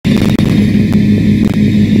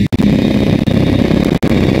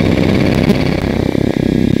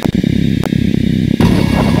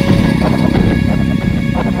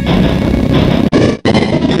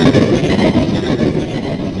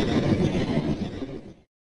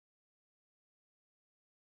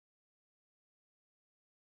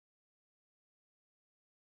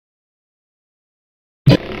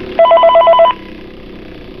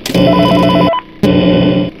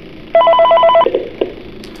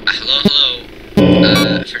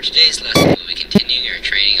Hello. For today's lesson, we'll be continuing our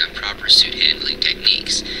training on proper suit handling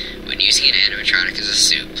techniques. When using an animatronic as a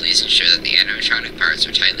suit, please ensure that the animatronic parts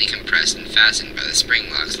are tightly compressed and fastened by the spring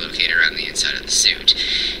locks located around the inside of the suit.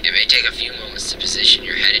 It may take a few moments to position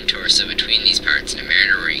your head and torso between these parts in a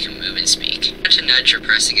manner where you can move and speak. Not to nudge or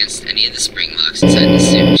press against any of the spring locks inside the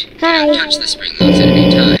suit. Do not touch the spring locks at any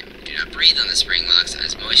time. Do not breathe on the spring locks,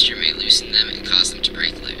 as moisture may loosen them and cause them to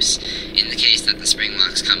break loose. In the case that the spring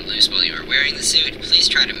locks come loose while you are wearing the suit, please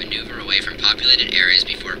try to maneuver away from populated areas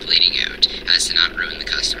before bleeding out, as to not ruin the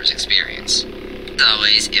customer's experience. As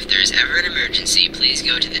always, if there is ever an emergency, please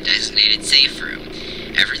go to the designated safe room.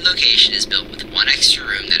 Every location is built with one extra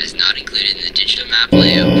room that is not included in the digital map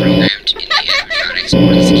layout programmed in the animatronics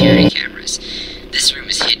or the security cameras. This room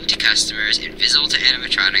is hidden to customers, invisible to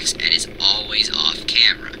animatronics, and is always off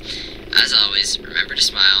camera. As always, remember to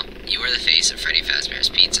smile. You are the face of Freddy Fazbear's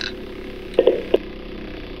Pizza.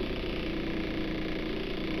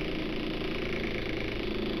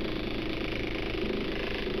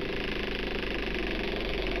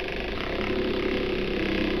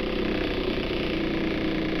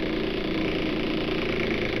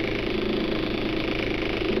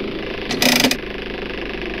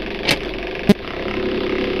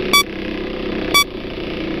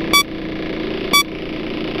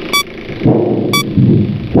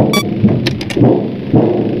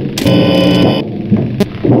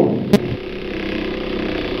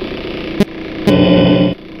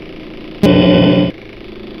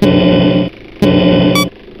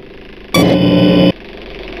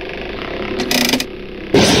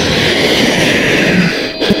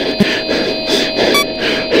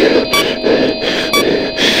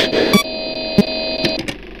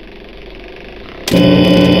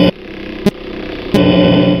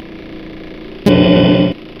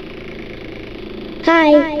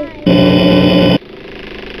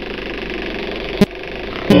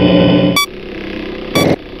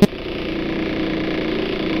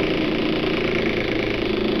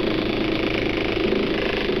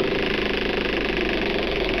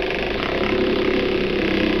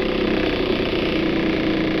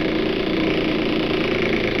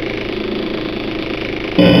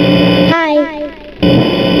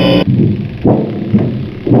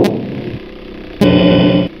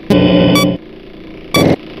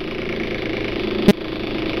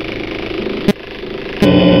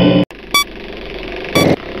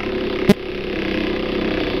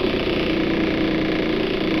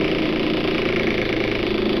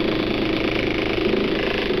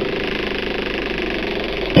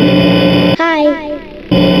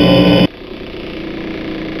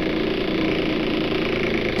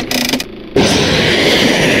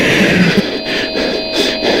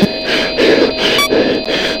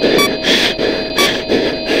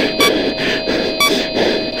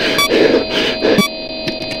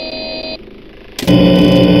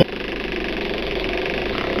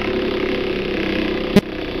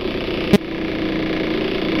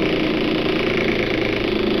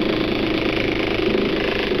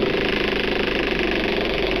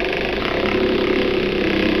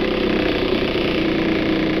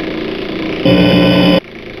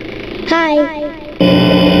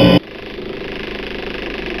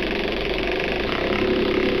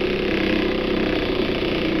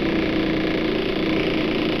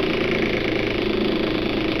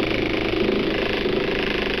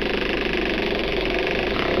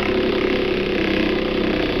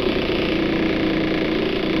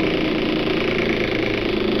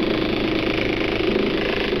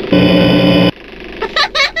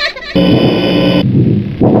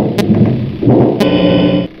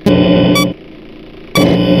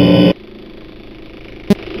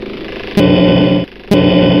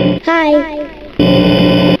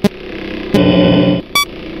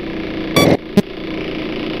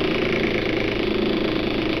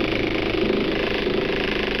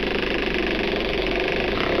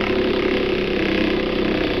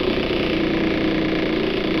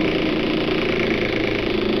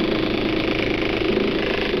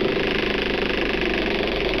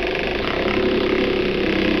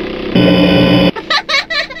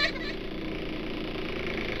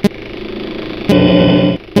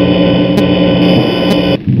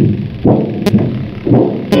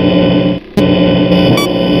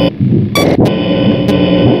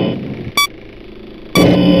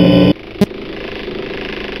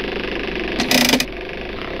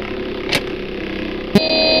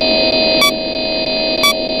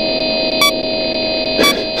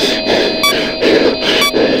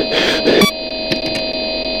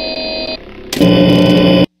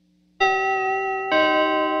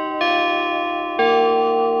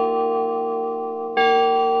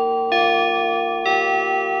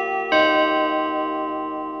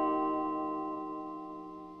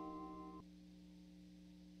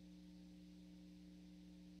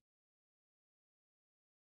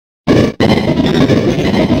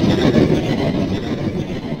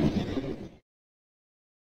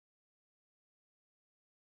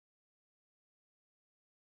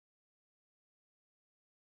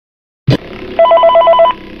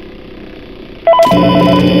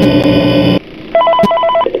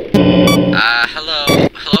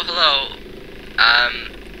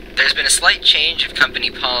 There's been a slight change of company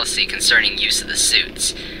policy concerning use of the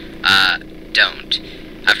suits. Don't.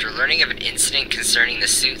 After learning of an incident concerning the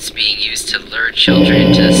suits being used to lure children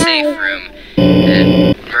into the safe room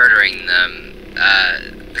and murdering them,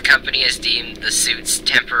 the company has deemed the suits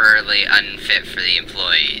temporarily unfit for the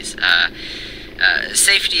employees.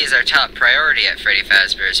 Safety is our top priority at Freddy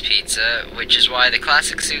Fazbear's Pizza, which is why the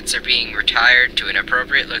classic suits are being retired to an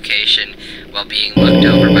appropriate location while being looked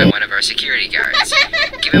over by one of our security guards.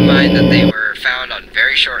 Keep in mind that they were found on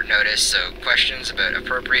very short notice, so questions about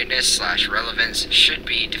appropriateness/relevance should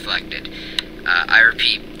be deflected. I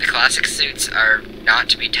repeat, the classic suits are not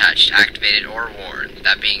to be touched, activated, or worn.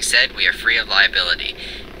 That being said, we are free of liability.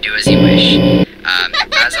 Do as you wish.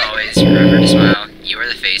 As always, remember to smile. You are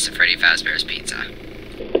the face of Freddy Fazbear's Pizza.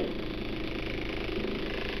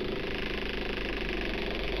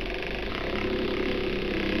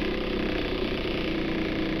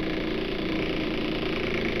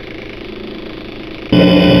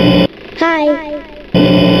 Hi.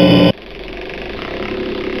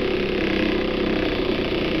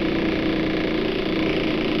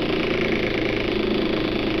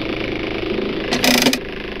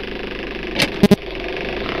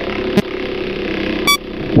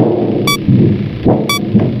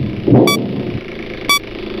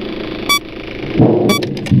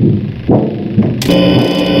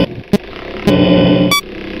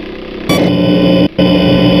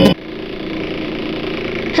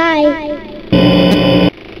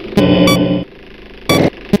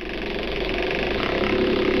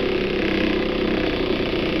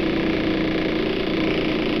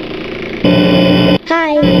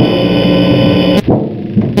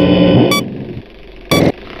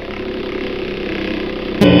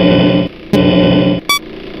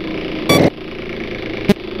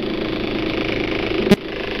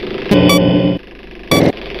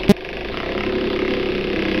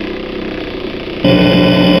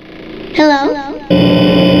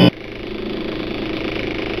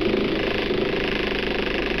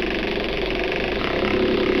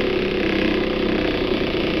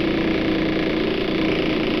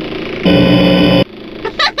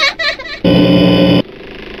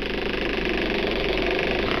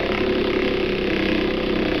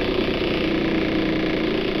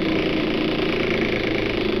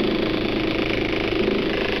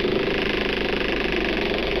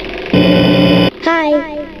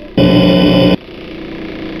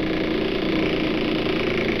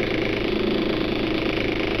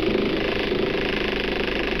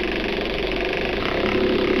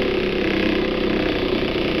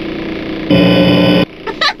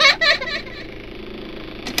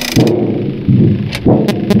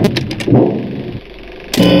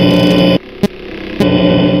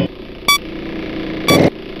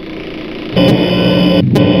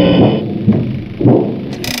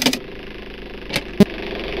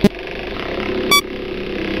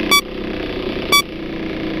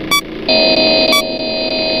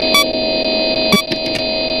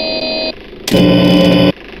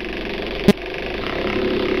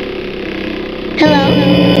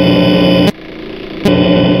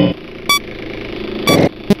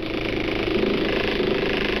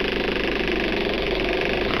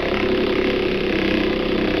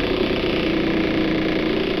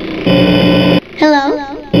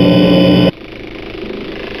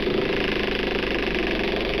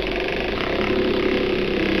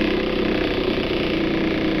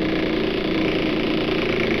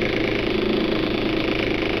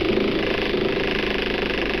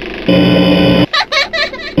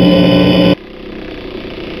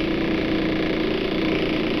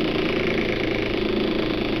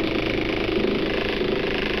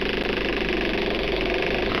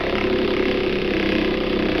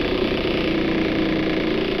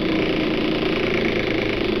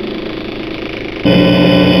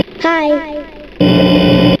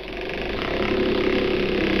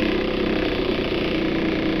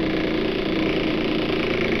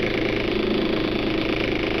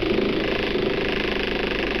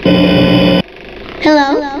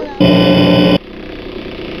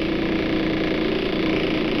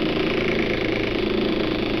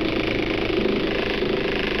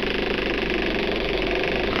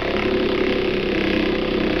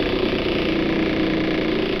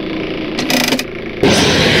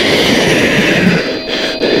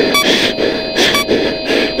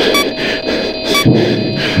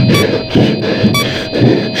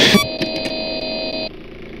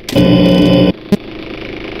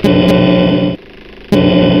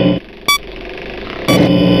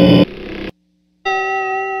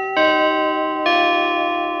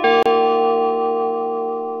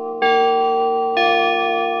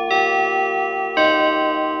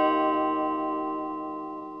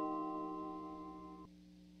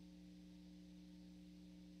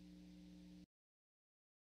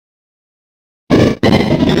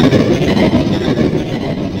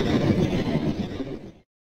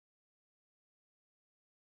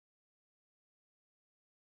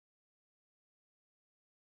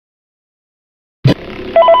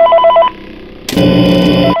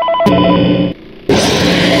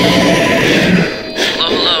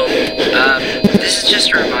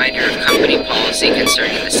 information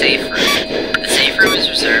concerning the safe room. The safe room is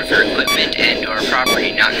reserved for equipment and/or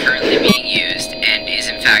property not currently being used, and is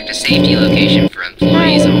in fact a safety location for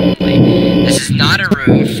employees only. This is not a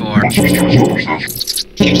room for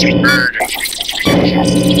murder.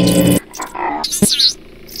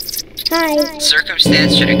 Hi.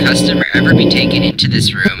 Circumstance should a customer ever be taken into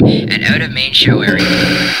this room and out of main show area.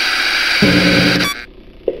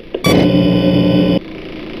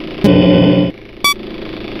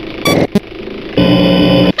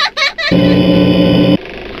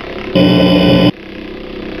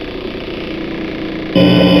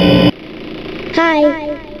 Hi.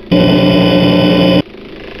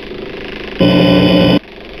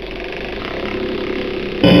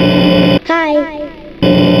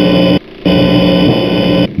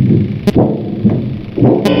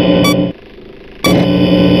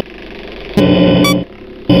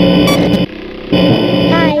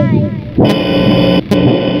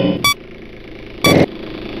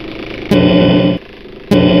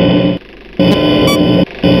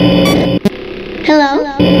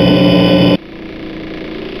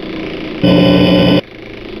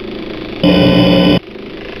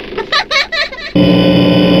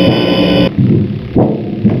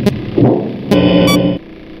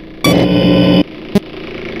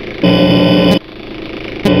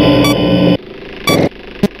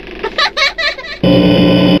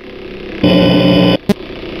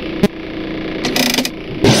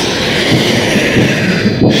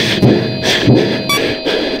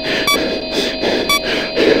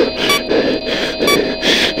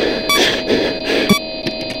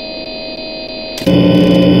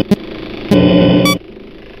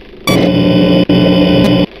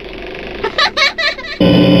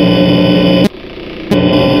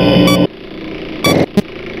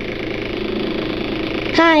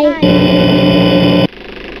 Hi.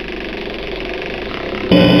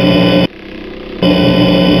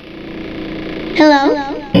 Hello?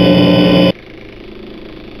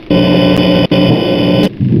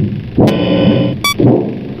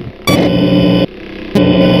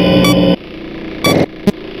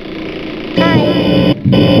 Hi.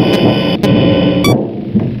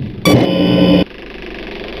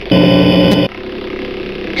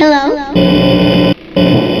 Hello?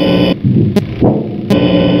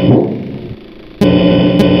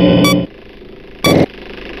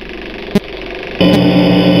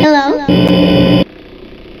 Hello? Hello?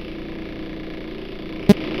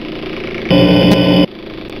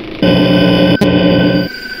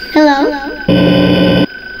 Hello?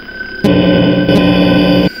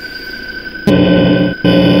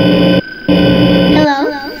 Hello?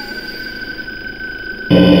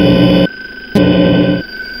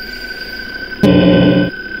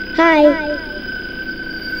 Hi.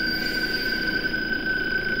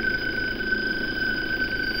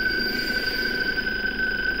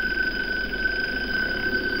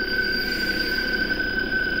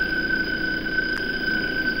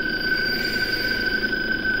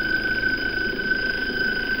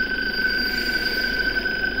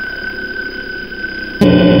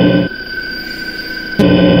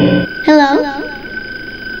 Hello? Hello?